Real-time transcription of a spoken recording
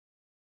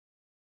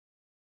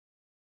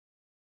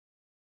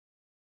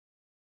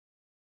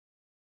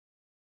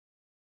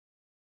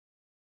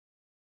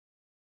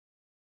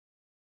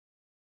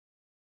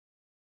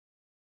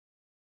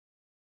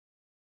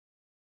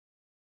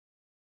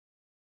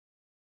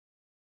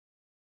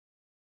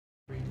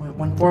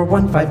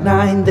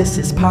6.14159, this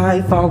is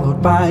pi,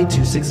 followed by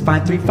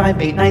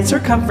 2653589,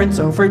 circumference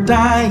over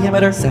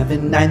diameter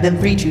 79, then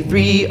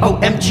 323,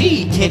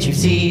 OMG, can't you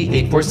see?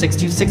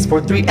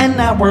 8462643, and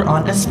now we're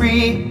on a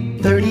spree.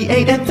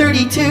 38 and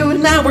 32,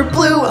 now we're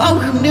blue, oh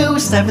who knew?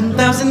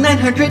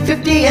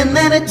 7,950 and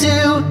then a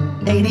 2.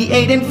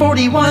 88 and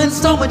 41,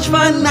 so much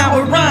fun, now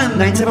we're on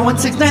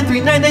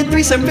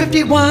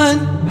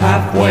 97169393751.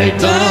 Halfway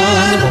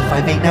done.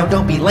 458, now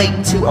don't be late.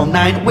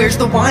 209, where's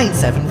the wine?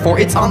 74,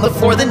 it's on the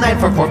floor. Then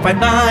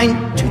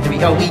 94459.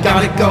 230, we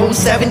gotta go.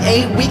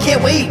 78, we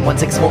can't wait.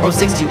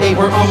 1640628,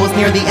 we're almost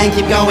near the end.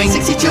 Keep going.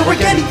 62, we're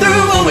getting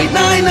through.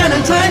 089, 9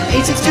 on time.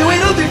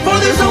 8628034,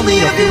 there's only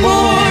a few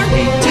more.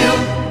 82,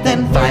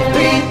 then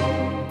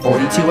 53.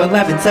 42,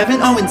 11, 7,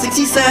 0 and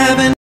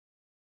 67.